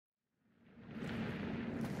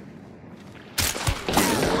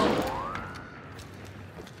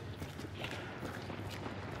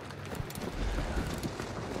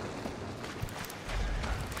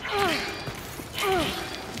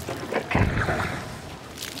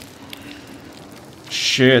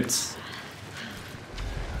Shit.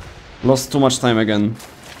 Lost too much time again.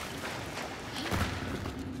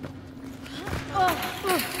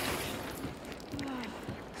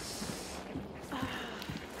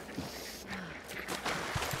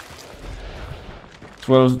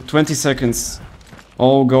 Well, 20 seconds.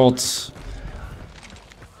 Oh god.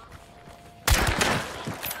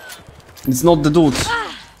 It's not the dude.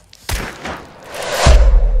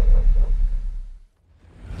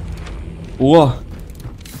 Whoa.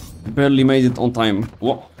 Barely made it on time.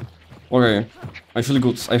 Whoa. Okay. I feel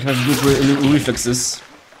good. I have good reflexes.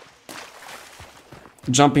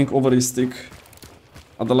 Jumping over the stick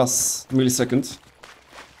at the last millisecond.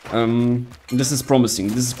 This is promising.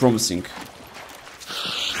 This is promising.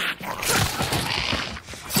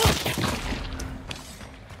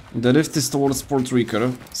 The rift is towards Port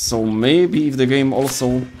Rica, so maybe if the game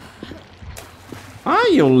also... Ah,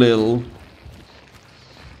 you little...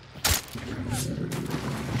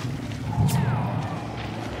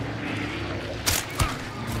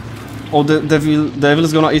 Oh, the devil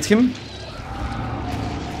is gonna eat him?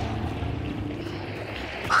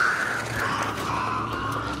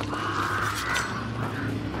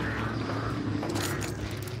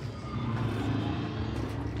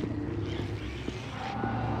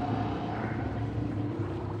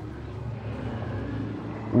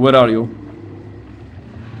 Where are you?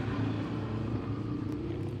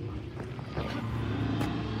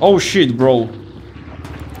 Oh shit, bro.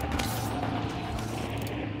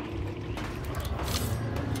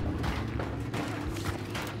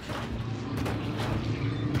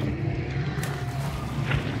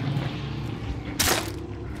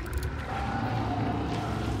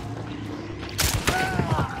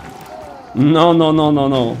 No, no, no, no,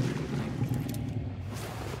 no.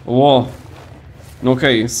 Whoa.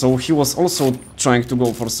 Okay, so he was also trying to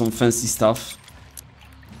go for some fancy stuff.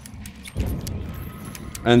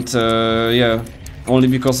 And yeah, only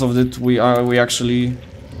because of it we actually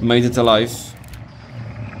made it alive.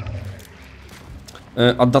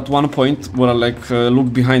 At that one point where I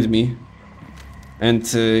looked behind me, and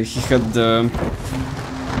he had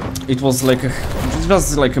it was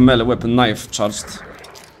like a melee weapon, knife charged.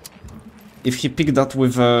 If he picked that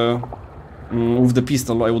with the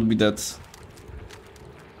pistol, I would be dead.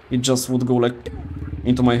 It just would go like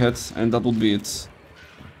into my head, and that would be it.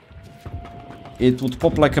 It would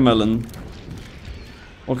pop like a melon.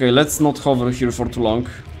 Okay, let's not hover here for too long.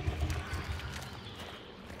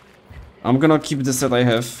 I'm gonna keep the set I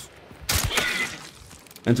have.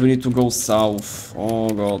 And we need to go south. Oh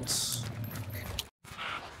god.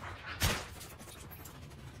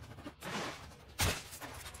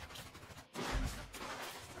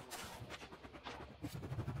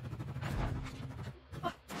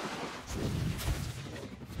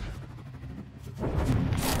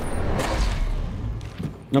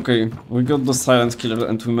 Okay, we got the silent killer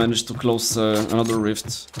and we managed to close another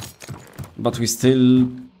rift. But we still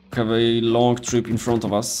have a long trip in front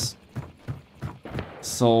of us.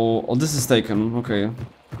 So, oh, this is taken, okay.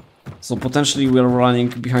 So potentially we are running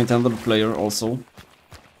behind another player also.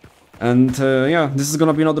 And yeah, this is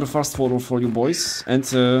gonna be another fast forward for you boys. And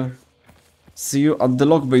see you at the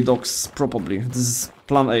Lock Bay docks, probably. This is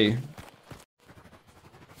plan A.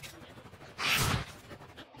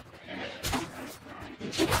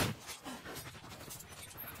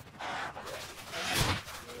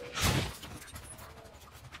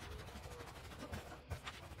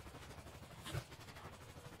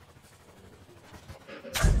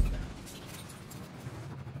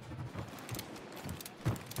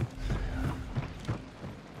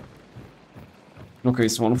 Okay,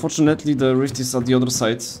 so unfortunately the rift is at the other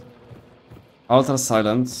side. Ultra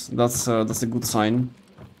silent, that's a good sign.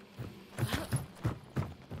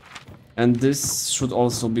 And this should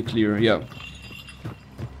also be clear, yeah.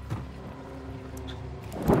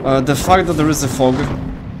 The fact that there is a fog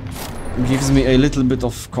gives me a little bit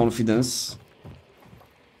of confidence.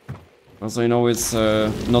 As I know it's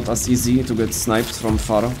not as easy to get sniped from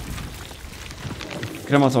far.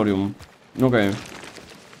 Crematorium, okay.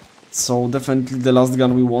 So definitely the last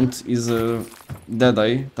gun we want is a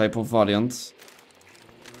Deadeye type of variant.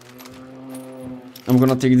 I'm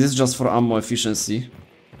gonna take this just for ammo efficiency.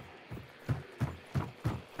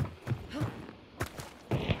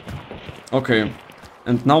 Okay,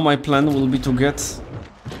 and now my plan will be to get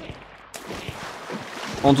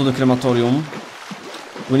onto the crematorium.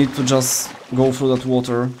 We need to just go through that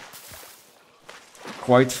water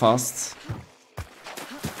quite fast.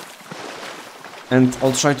 And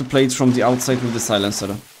I'll try to play it from the outside with the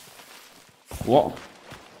silencer. Whoa.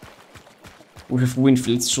 We have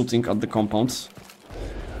Winfields shooting at the compound.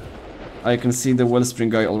 I can see the wellspring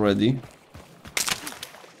guy already.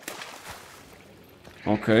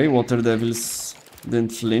 Okay, water devils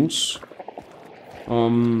didn't flinch.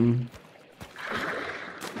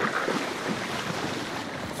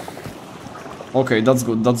 Okay, that's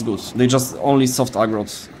good, that's good. They just only soft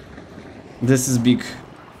aggroed. This is big.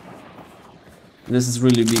 This is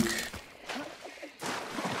really big.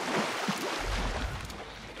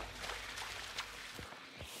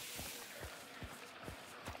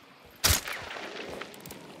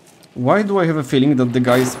 Why do I have a feeling that the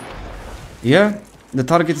guys... Yeah, the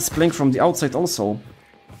target is playing from the outside also.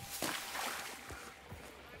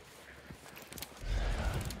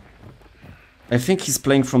 I think he's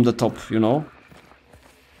playing from the top, you know?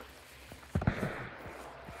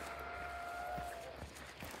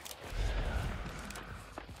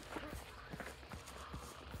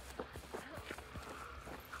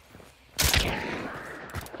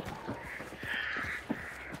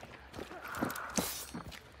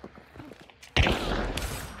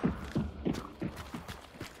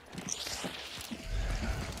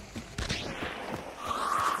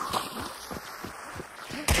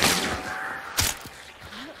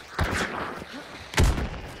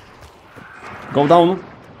 Go down.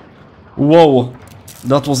 Whoa,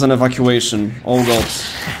 that was an evacuation. Oh god.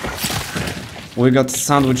 We got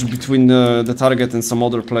sandwiched between the target and some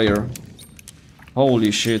other player. Holy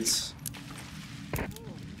shit.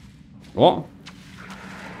 Oh.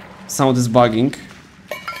 Sound is bugging.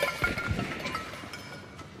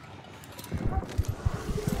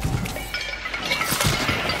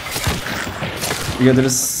 Yeah, there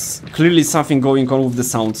is clearly something going on with the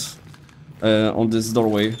sound on this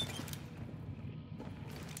doorway.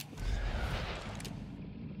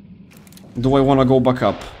 Do I want to go back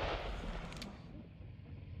up?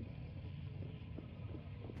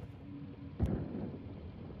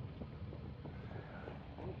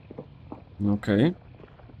 Okay.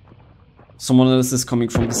 Someone else is coming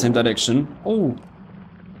from the same direction. Oh!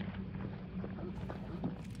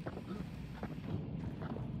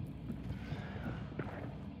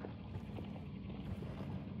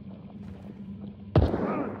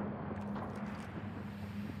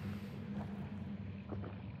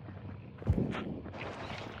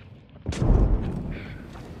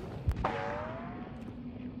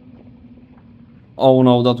 Oh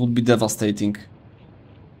no, that would be devastating.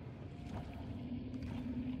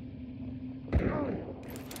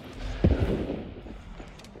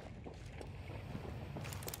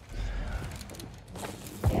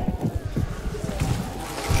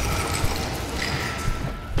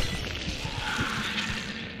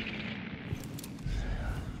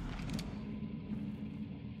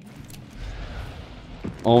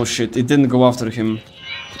 Oh shit, it didn't go after him.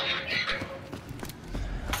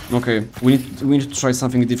 Okay, we need to try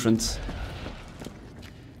something different.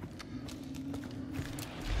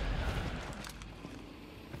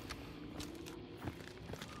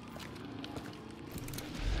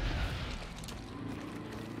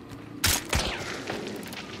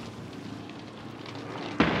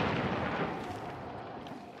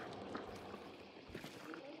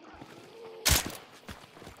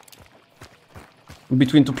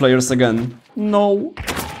 Between two players again. No.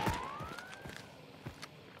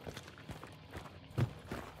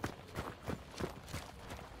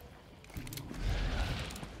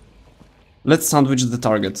 Let's sandwich the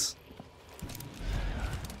target.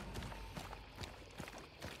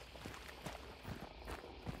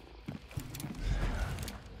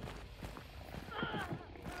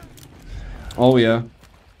 Oh yeah.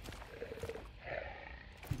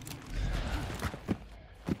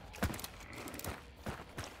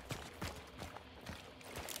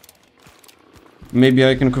 Maybe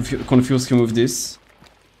I can confuse him with this.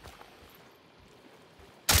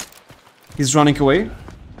 He's running away.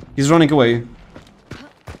 He's running away.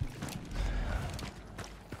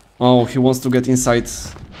 Oh, he wants to get inside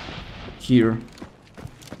here.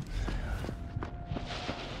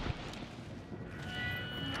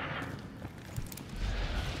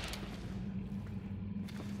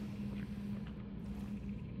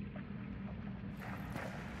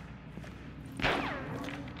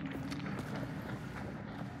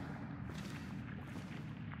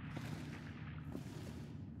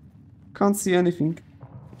 Can't see anything.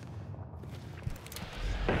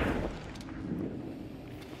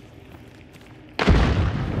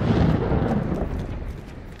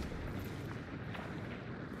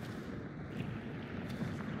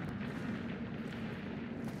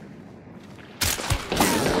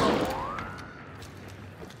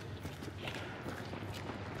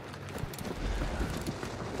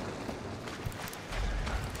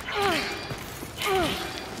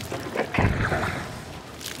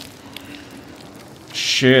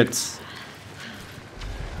 Shit.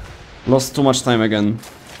 Lost too much time again.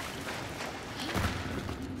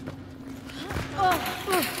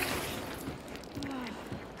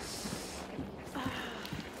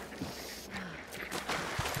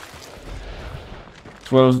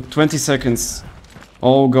 Well, 20 seconds.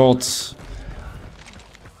 Oh god.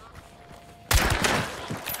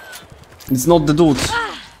 It's not the dude.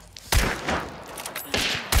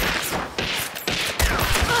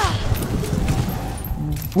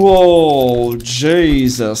 Whoa,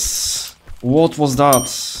 Jesus. What was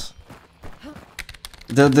that?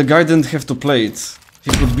 The guy didn't have to play it.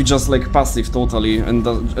 He could be just like passive totally and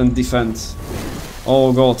defend.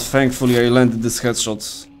 Oh god, thankfully I landed this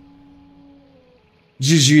headshot.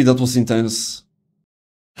 GG, that was intense.